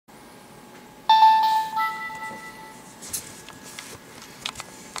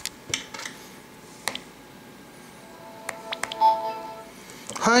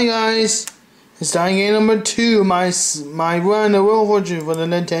Hi guys, it's time game number 2, my run of Wheel of Fortune for the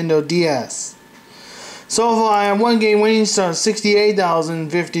Nintendo DS. So far I have one game winning start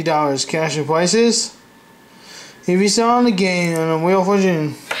 $68,050 cash and prices. If you saw in the game on the Wheel of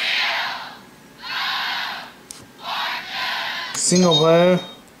Fortune single player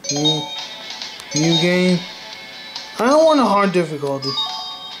new game, I don't want a hard difficulty.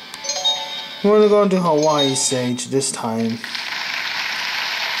 I'm going to go into Hawaii stage this time.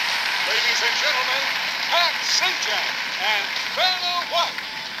 Ladies and gentlemen, Pat Sajak and Vanna White.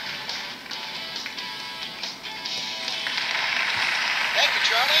 Thank you,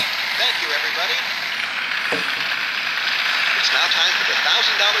 Charlie. Thank you, everybody. It's now time for the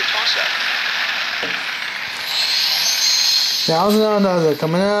 $1,000 toss-up. $1,000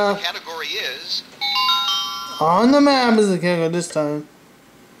 coming up. The category is... On the map is the category this time.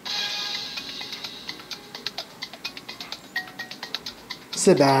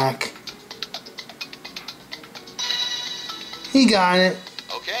 Sit back. He got it.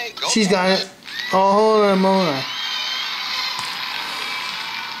 Okay, go. She's got it. Oh, hold on, Mona.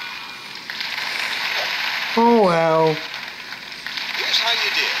 Oh well. Here's how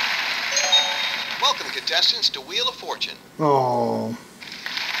you did. Welcome, contestants, to Wheel of Fortune. Oh.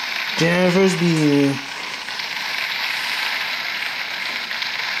 Jennifer's beating.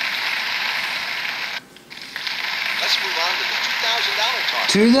 Let's move on to the $2,000 toss-up.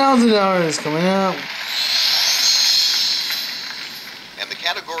 $2,000 coming out. And the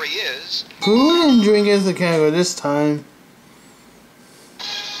category is... Food and drink is the category this time.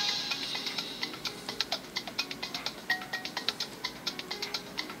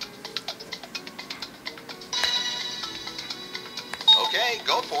 Okay,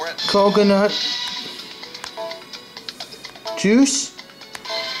 go for it. Coconut. Juice.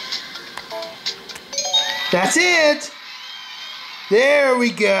 That's it! There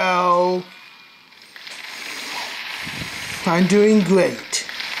we go. I'm doing great.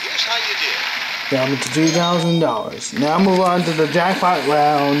 Here's how you did. Down to $2,000. Now move on to the jackpot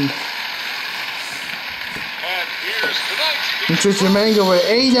round. And here's tonight's Interest remaining over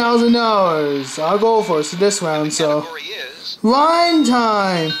 $8,000. I'll go first this round, so. Category is... Rhyme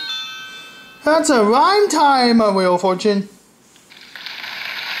time! That's a rhyme time of Wheel of Fortune.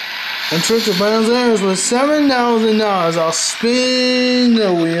 And Trick of Buenos Aires was $7,000. I'll spin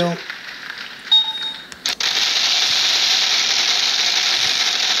the wheel.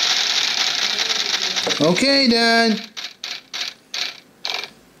 Okay, Dad.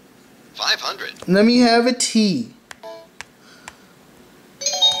 500. Let me have a tea.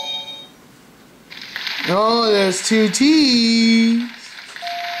 Oh, there's 2 teas.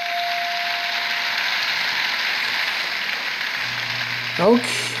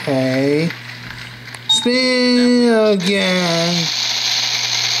 Okay. Spin again.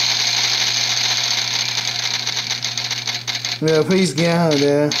 Yeah, please get out of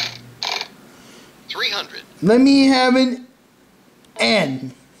there. 300. Let me have an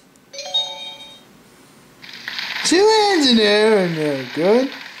N. 2 N's in there, and they're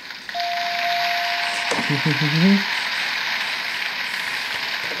good.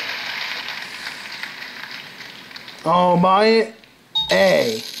 Oh, my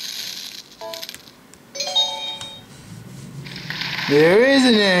A. There is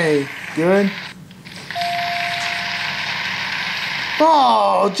an A. Good.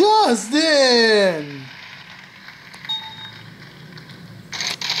 Oh, Justin!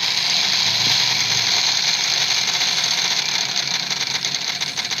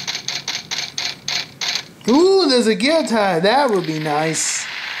 Ooh, there's a gear tie. That would be nice.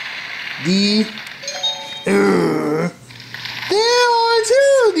 D. There are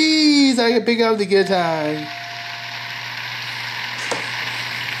 2 of these. I can pick up the gear tie.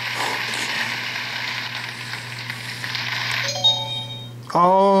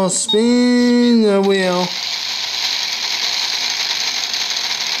 I'll spin the wheel.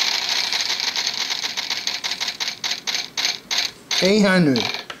 $800.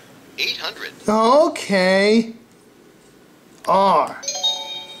 800. Okay. R.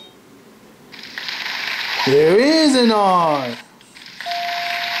 There is an R.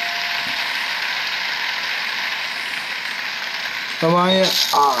 How about an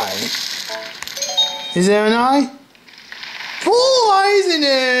I? Is there an I? 4 I's in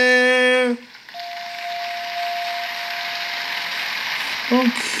there.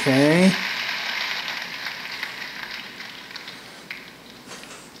 Okay.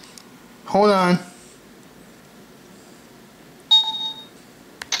 Hold on.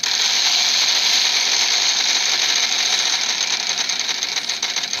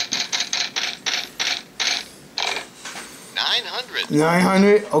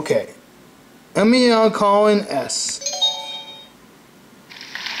 900. Okay. Let me call in S.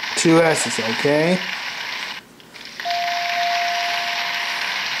 2 S's, okay?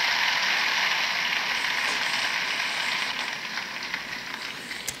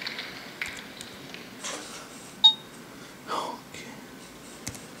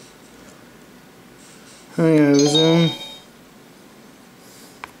 Okay, resume.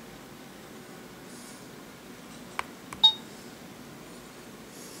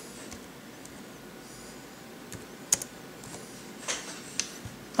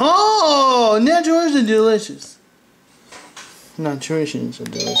 Oh, naturals are delicious. Naturations are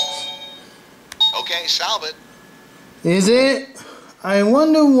delicious. Okay, solve it. Is it? I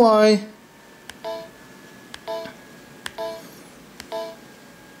wonder why.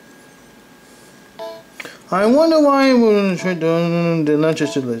 I wonder why we're trying to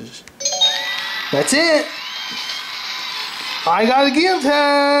delicious. That's it. I got a gift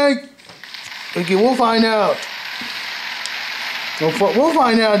tag. Okay, we'll find out. We'll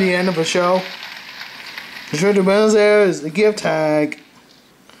find out at the end of the show. The shirt to Buenos Aires, the gift tag.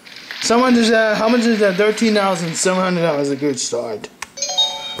 Someone just said, how much is that? $13,700 a good start.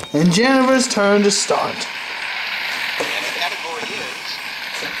 And Jennifer's turn to start. And the category is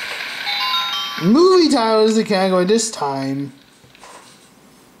Movie title is the category this time.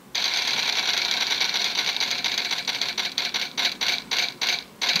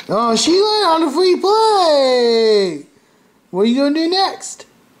 Oh, she learned how to free play. What are you gonna do next?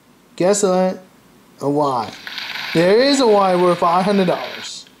 Guess a Y. There is a Y worth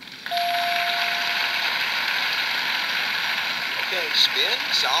 $500. okay. Spin,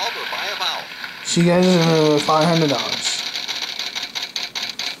 solve, or buy a vowel. She gets $500.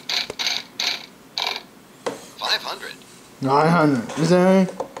 500. 900. Is there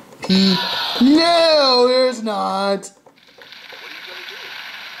P? No, there's not. What are you going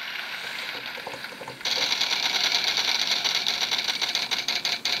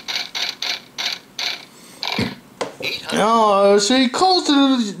to do? Oh, she close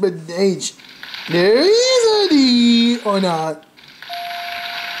to the H. There is a D or not.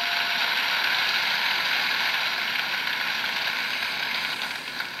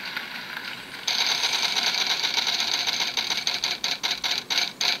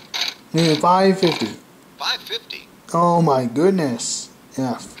 Yeah, 550. 550. Oh my goodness.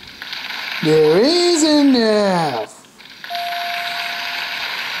 F. There is an F.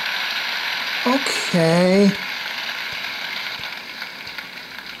 Okay.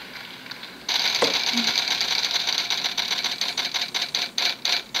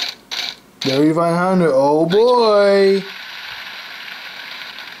 $3,500. Oh boy.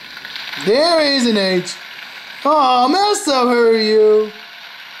 There is an H. Oh, messed up, hurry you.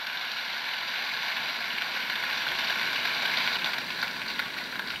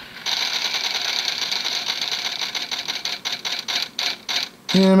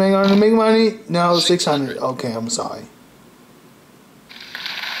 You gonna make money? No, 600. Okay, I'm sorry.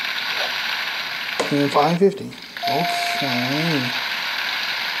 And 550. Okay.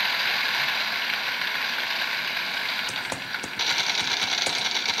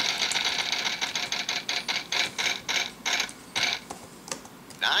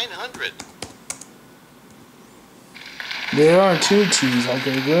 $900. There are 2 T's.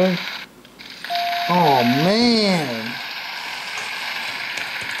 Okay, good. Oh man.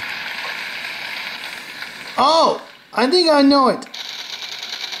 Oh, I think I know it.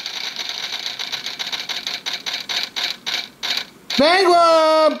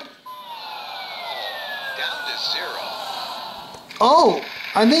 Bankrupt! Down to 0. Oh,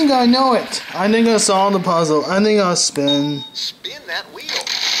 I think I know it. I think I solved the puzzle. I think I'll spin. Spin that wheel.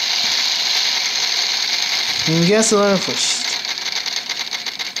 And guess the letter first.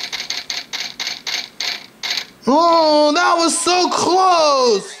 Oh, that was so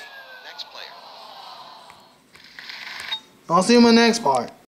close! Next player. I'll see you in my next part.